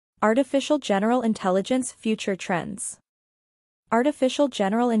Artificial General Intelligence Future Trends. Artificial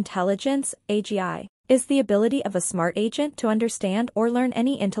General Intelligence, AGI, is the ability of a smart agent to understand or learn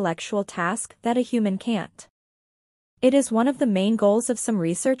any intellectual task that a human can't. It is one of the main goals of some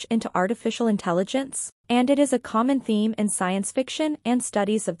research into artificial intelligence, and it is a common theme in science fiction and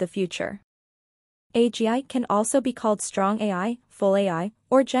studies of the future. AGI can also be called strong AI, full AI,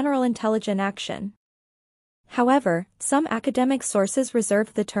 or general intelligent action. However, some academic sources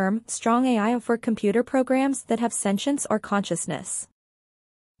reserve the term strong AI for computer programs that have sentience or consciousness.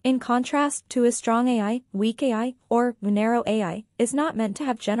 In contrast to a strong AI, weak AI, or narrow AI, is not meant to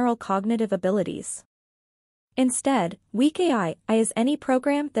have general cognitive abilities. Instead, weak AI is any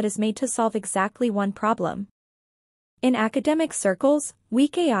program that is made to solve exactly one problem. In academic circles,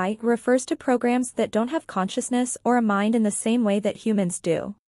 weak AI refers to programs that don't have consciousness or a mind in the same way that humans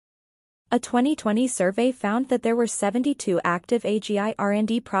do. A 2020 survey found that there were 72 active AGI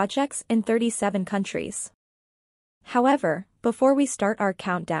R&D projects in 37 countries. However, before we start our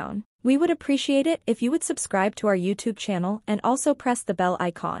countdown, we would appreciate it if you would subscribe to our YouTube channel and also press the bell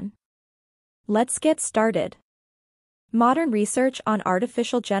icon. Let's get started. Modern research on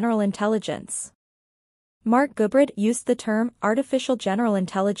artificial general intelligence. Mark Gubrud used the term artificial general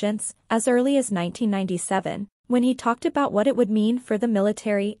intelligence as early as 1997, when he talked about what it would mean for the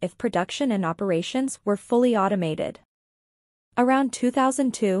military if production and operations were fully automated. Around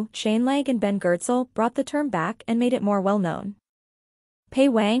 2002, Shane Lang and Ben Goertzel brought the term back and made it more well-known. Pei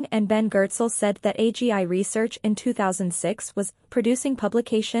Wang and Ben Goertzel said that AGI research in 2006 was producing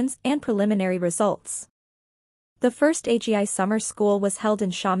publications and preliminary results. The first AGI summer school was held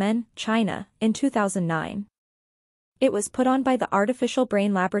in Xiamen, China, in 2009. It was put on by the Artificial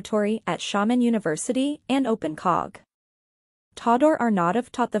Brain Laboratory at Xiamen University and OpenCog. Todor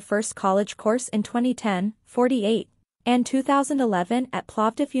Arnautov taught the first college course in 2010, 48, and 2011 at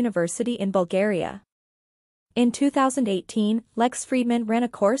Plovdiv University in Bulgaria. In 2018, Lex Friedman ran a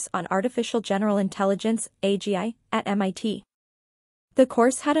course on artificial general intelligence, AGI, at MIT. The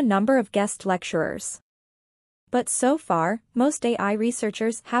course had a number of guest lecturers. But so far, most AI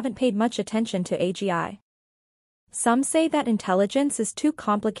researchers haven't paid much attention to AGI. Some say that intelligence is too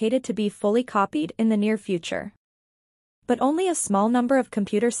complicated to be fully copied in the near future. But only a small number of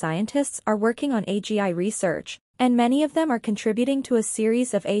computer scientists are working on AGI research, and many of them are contributing to a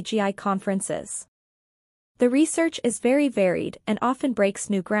series of AGI conferences. The research is very varied and often breaks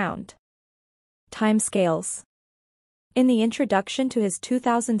new ground. Timescales. In the introduction to his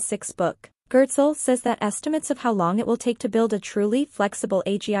 2006 book, Goertzel says that estimates of how long it will take to build a truly flexible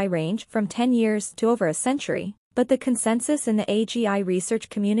AGI range from 10 years to over a century. But the consensus in the AGI research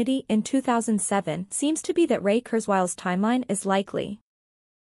community in 2007 seems to be that Ray Kurzweil's timeline is likely.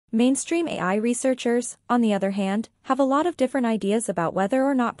 Mainstream AI researchers, on the other hand, have a lot of different ideas about whether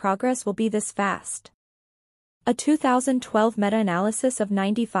or not progress will be this fast. A 2012 meta-analysis of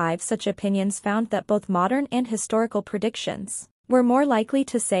 95 such opinions found that both modern and historical predictions were more likely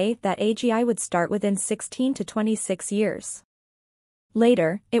to say that AGI would start within 16 to 26 years.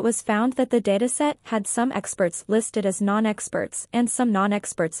 Later, it was found that the dataset had some experts listed as non-experts and some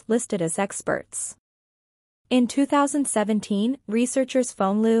non-experts listed as experts. In 2017, researchers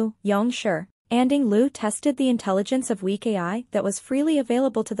Feng Liu, Yongshi, and Ying Liu tested the intelligence of weak AI that was freely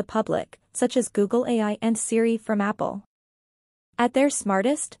available to the public, such as Google AI and Siri from Apple. At their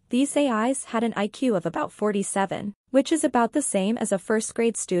smartest, these AIs had an IQ of about 47, which is about the same as a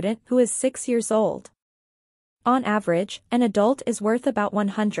first-grade student who is 6 years old. On average, an adult is worth about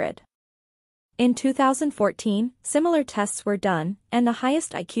 100. In 2014, similar tests were done, and the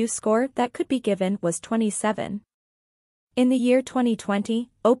highest IQ score that could be given was 27. In the year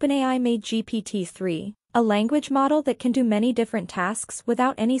 2020, OpenAI made GPT-3, a language model that can do many different tasks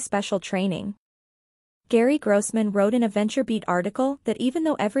without any special training. Gary Grossman wrote in a VentureBeat article that even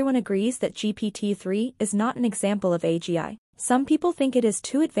though everyone agrees that GPT-3 is not an example of AGI, some people think it is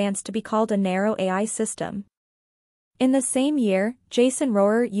too advanced to be called a narrow AI system. In the same year, Jason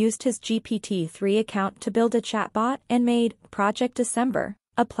Rohrer used his GPT-3 account to build a chatbot and made Project December,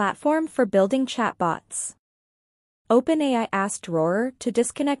 a platform for building chatbots. OpenAI asked Rohrer to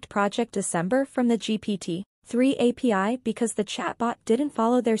disconnect Project December from the GPT-3 API because the chatbot didn't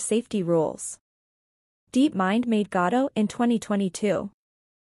follow their safety rules. DeepMind made Godot in 2022.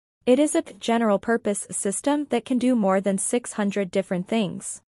 It is a general-purpose system that can do more than 600 different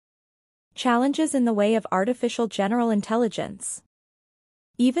things. Challenges in the way of artificial general intelligence.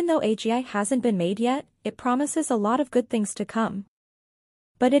 Even though AGI hasn't been made yet, it promises a lot of good things to come.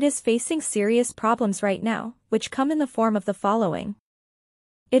 But it is facing serious problems right now, which come in the form of the following.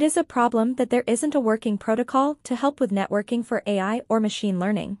 It is a problem that there isn't a working protocol to help with networking for AI or machine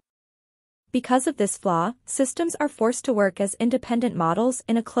learning. Because of this flaw, systems are forced to work as independent models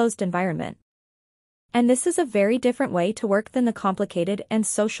in a closed environment. And this is a very different way to work than the complicated and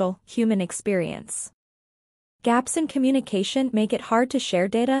social, human experience. Gaps in communication make it hard to share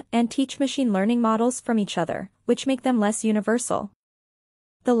data and teach machine learning models from each other, which make them less universal.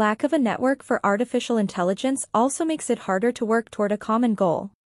 The lack of a network for artificial intelligence also makes it harder to work toward a common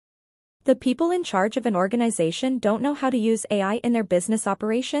goal. The people in charge of an organization don't know how to use AI in their business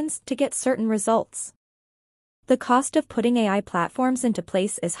operations to get certain results. The cost of putting AI platforms into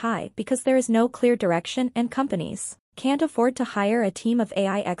place is high because there is no clear direction and companies can't afford to hire a team of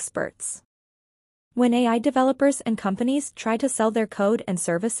AI experts. When AI developers and companies try to sell their code and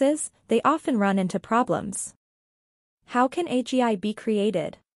services, they often run into problems. How can AGI be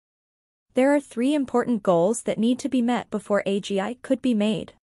created? There are 3 important goals that need to be met before AGI could be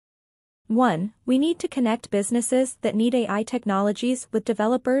made. 1. We need to connect businesses that need AI technologies with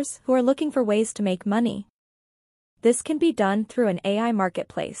developers who are looking for ways to make money. This can be done through an AI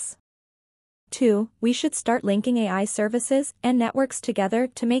marketplace. 2. We should start linking AI services and networks together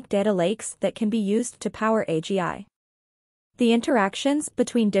to make data lakes that can be used to power AGI. The interactions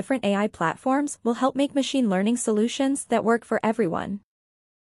between different AI platforms will help make machine learning solutions that work for everyone.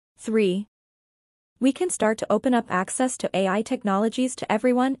 3. We can start to open up access to AI technologies to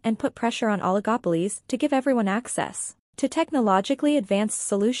everyone and put pressure on oligopolies to give everyone access to technologically advanced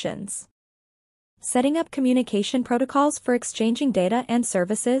solutions. Setting up communication protocols for exchanging data and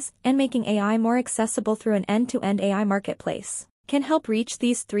services and making AI more accessible through an end-to-end AI marketplace can help reach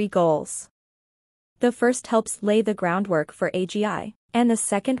these 3 goals. The first helps lay the groundwork for AGI, and the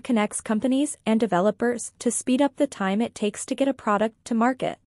second connects companies and developers to speed up the time it takes to get a product to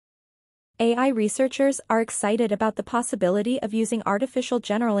market. AI researchers are excited about the possibility of using artificial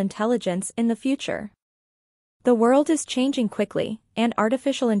general intelligence in the future. The world is changing quickly, and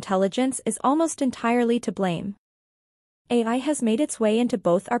artificial intelligence is almost entirely to blame. AI has made its way into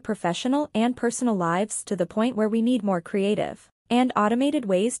both our professional and personal lives to the point where we need more creative and automated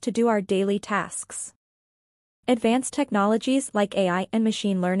ways to do our daily tasks. Advanced technologies like AI and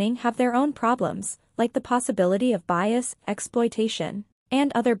machine learning have their own problems, like the possibility of bias, exploitation,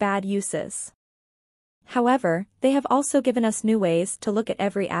 and other bad uses. However, they have also given us new ways to look at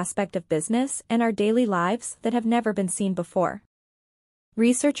every aspect of business and our daily lives that have never been seen before.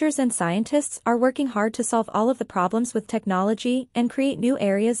 Researchers and scientists are working hard to solve all of the problems with technology and create new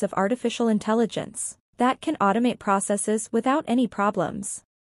areas of artificial intelligence that can automate processes without any problems.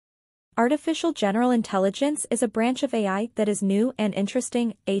 Artificial general intelligence is a branch of AI that is new and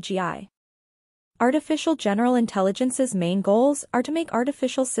interesting, AGI. Artificial general intelligence's main goals are to make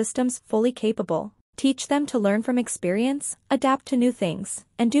artificial systems fully capable, teach them to learn from experience, adapt to new things,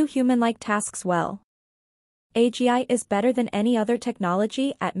 and do human-like tasks well. AGI is better than any other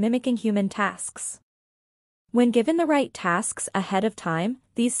technology at mimicking human tasks. When given the right tasks ahead of time,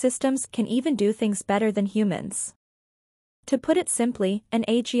 these systems can even do things better than humans. To put it simply, an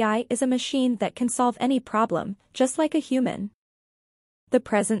AGI is a machine that can solve any problem, just like a human. The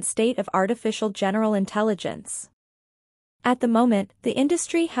present state of artificial general intelligence. At the moment, the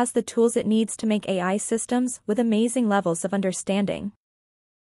industry has the tools it needs to make AI systems with amazing levels of understanding.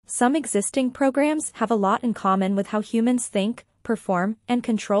 Some existing programs have a lot in common with how humans think, perform, and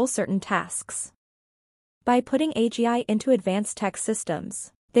control certain tasks. By putting AGI into advanced tech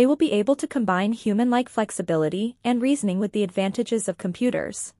systems, they will be able to combine human-like flexibility and reasoning with the advantages of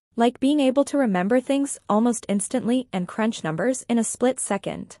computers, like being able to remember things almost instantly and crunch numbers in a split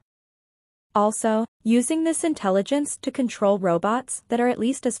second. Also, using this intelligence to control robots that are at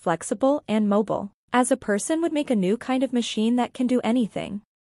least as flexible and mobile as a person would make a new kind of machine that can do anything.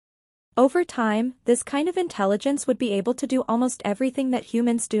 Over time, this kind of intelligence would be able to do almost everything that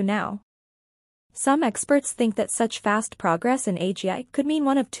humans do now. Some experts think that such fast progress in AGI could mean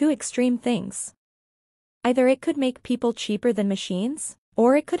one of 2 extreme things. Either it could make people cheaper than machines,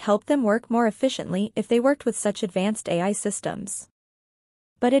 or it could help them work more efficiently if they worked with such advanced AI systems.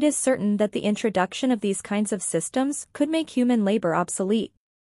 But it is certain that the introduction of these kinds of systems could make human labor obsolete.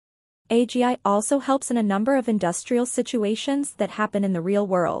 AGI also helps in a number of industrial situations that happen in the real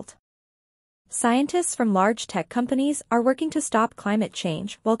world. Scientists from large tech companies are working to stop climate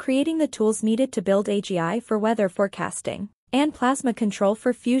change while creating the tools needed to build AGI for weather forecasting and plasma control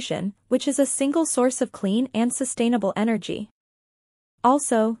for fusion, which is a single source of clean and sustainable energy.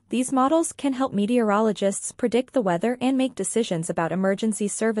 Also, these models can help meteorologists predict the weather and make decisions about emergency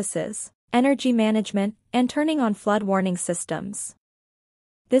services, energy management, and turning on flood warning systems.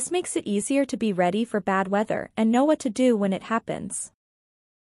 This makes it easier to be ready for bad weather and know what to do when it happens.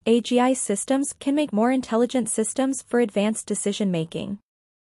 AGI systems can make more intelligent systems for advanced decision-making.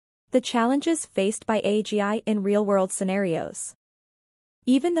 The challenges faced by AGI in real-world scenarios.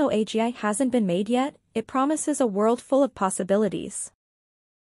 Even though AGI hasn't been made yet, it promises a world full of possibilities.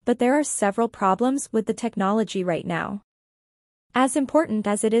 But there are several problems with the technology right now. As important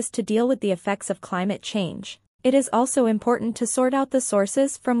as it is to deal with the effects of climate change, it is also important to sort out the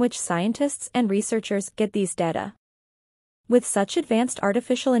sources from which scientists and researchers get these data. With such advanced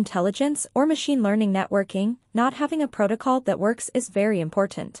artificial intelligence or machine learning networking, not having a protocol that works is very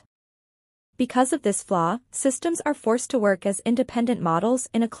important. Because of this flaw, systems are forced to work as independent models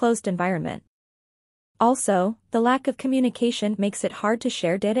in a closed environment. Also, the lack of communication makes it hard to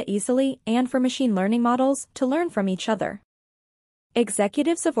share data easily and for machine learning models to learn from each other.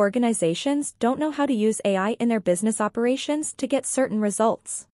 Executives of organizations don't know how to use AI in their business operations to get certain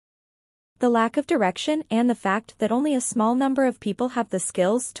results. The lack of direction and the fact that only a small number of people have the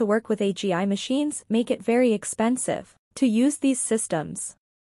skills to work with AGI machines make it very expensive to use these systems.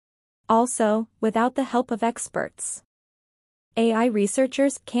 Also, without the help of experts, AI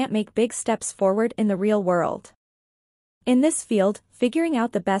researchers can't make big steps forward in the real world. In this field, figuring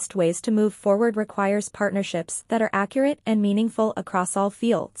out the best ways to move forward requires partnerships that are accurate and meaningful across all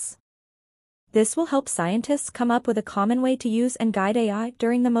fields. This will help scientists come up with a common way to use and guide AI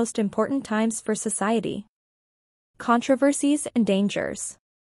during the most important times for society. Controversies and dangers.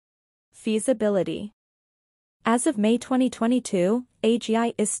 Feasibility. As of May 2022,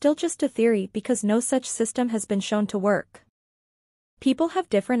 AGI is still just a theory because no such system has been shown to work. People have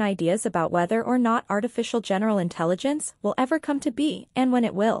different ideas about whether or not artificial general intelligence will ever come to be and when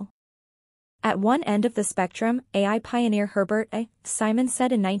it will. At one end of the spectrum, AI pioneer Herbert A. Simon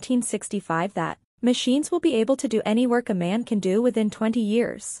said in 1965 that machines will be able to do any work a man can do within 20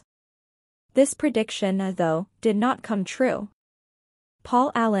 years. This prediction, though, did not come true.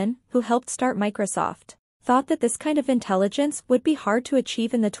 Paul Allen, who helped start Microsoft, thought that this kind of intelligence would be hard to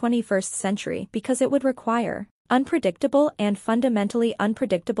achieve in the 21st century because it would require unpredictable and fundamentally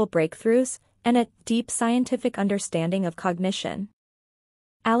unpredictable breakthroughs and a deep scientific understanding of cognition.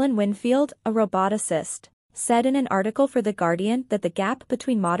 Alan Winfield, a roboticist, said in an article for The Guardian that the gap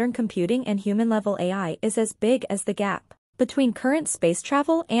between modern computing and human-level AI is as big as the gap between current space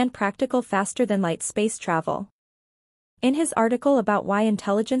travel and practical faster-than-light space travel. In his article about why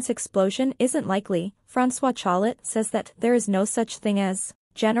intelligence explosion isn't likely, François Chollet says that there is no such thing as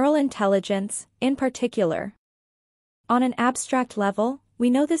general intelligence, in particular. On an abstract level, we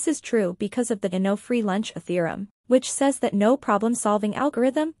know this is true because of the no free lunch theorem, which says that no problem-solving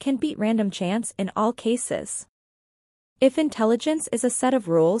algorithm can beat random chance in all cases. If intelligence is a set of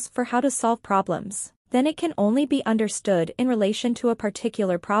rules for how to solve problems, then it can only be understood in relation to a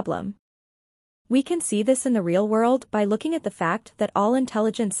particular problem. We can see this in the real world by looking at the fact that all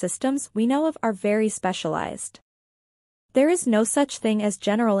intelligent systems we know of are very specialized. There is no such thing as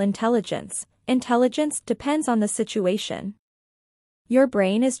general intelligence. Intelligence depends on the situation. Your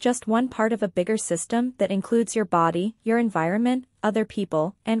brain is just one part of a bigger system that includes your body, your environment, other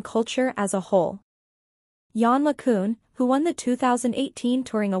people, and culture as a whole. Yann LeCun, who won the 2018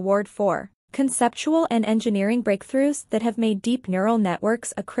 Turing Award for conceptual and engineering breakthroughs that have made deep neural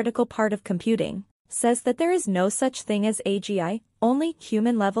networks a critical part of computing, says that there is no such thing as AGI, only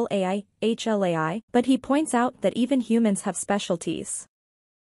human-level AI, HLAI, but he points out that even humans have specialties.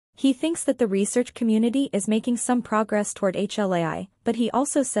 He thinks that the research community is making some progress toward HLAI, but he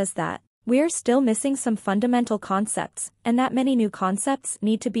also says that we're still missing some fundamental concepts, and that many new concepts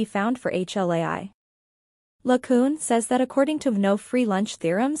need to be found for HLAI. LeCun says that according to no free lunch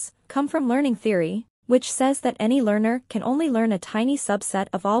theorems, come from learning theory, which says that any learner can only learn a tiny subset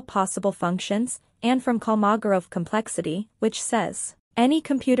of all possible functions, and from Kolmogorov complexity, which says any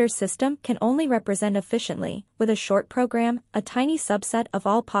computer system can only represent efficiently, with a short program, a tiny subset of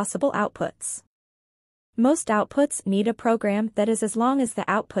all possible outputs. Most outputs need a program that is as long as the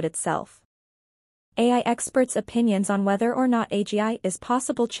output itself. AI experts' opinions on whether or not AGI is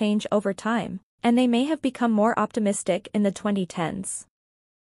possible change over time, and they may have become more optimistic in the 2010s.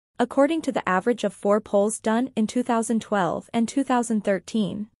 According to the average of 4 polls done in 2012 and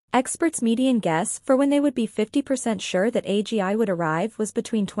 2013, experts' median guess for when they would be 50% sure that AGI would arrive was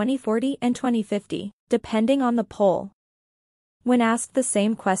between 2040 and 2050, depending on the poll. When asked the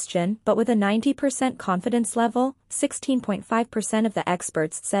same question but with a 90% confidence level, 16.5% of the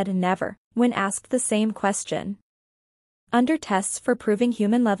experts said never, when asked the same question. Under tests for proving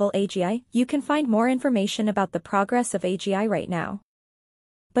human-level AGI, you can find more information about the progress of AGI right now.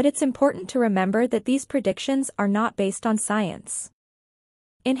 But it's important to remember that these predictions are not based on science.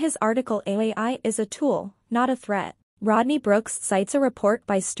 In his article AI is a tool, not a threat, Rodney Brooks cites a report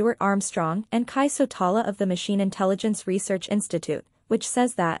by Stuart Armstrong and Kai Sotala of the Machine Intelligence Research Institute, which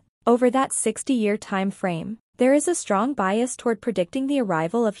says that Over that 60-year time frame, there is a strong bias toward predicting the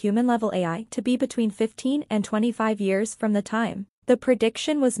arrival of human-level AI to be between 15 and 25 years from the time the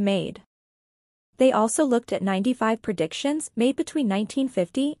prediction was made. They also looked at 95 predictions made between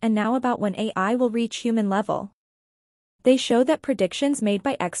 1950 and now about when AI will reach human level. They show that predictions made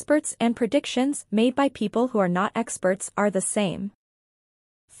by experts and predictions made by people who are not experts are the same.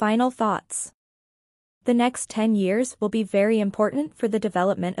 Final thoughts. The next 10 years will be very important for the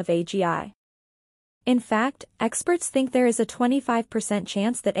development of AGI. In fact, experts think there is a 25%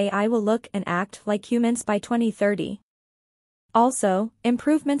 chance that AI will look and act like humans by 2030. Also,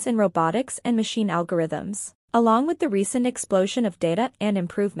 improvements in robotics and machine algorithms, along with the recent explosion of data and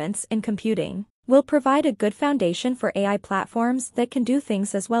improvements in computing, will provide a good foundation for AI platforms that can do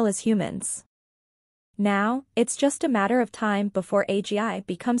things as well as humans. Now, it's just a matter of time before AGI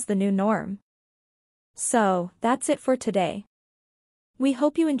becomes the new norm. So, that's it for today. We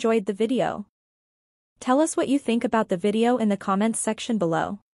hope you enjoyed the video. Tell us what you think about the video in the comments section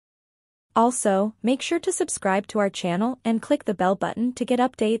below. Also, make sure to subscribe to our channel and click the bell button to get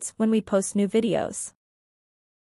updates when we post new videos.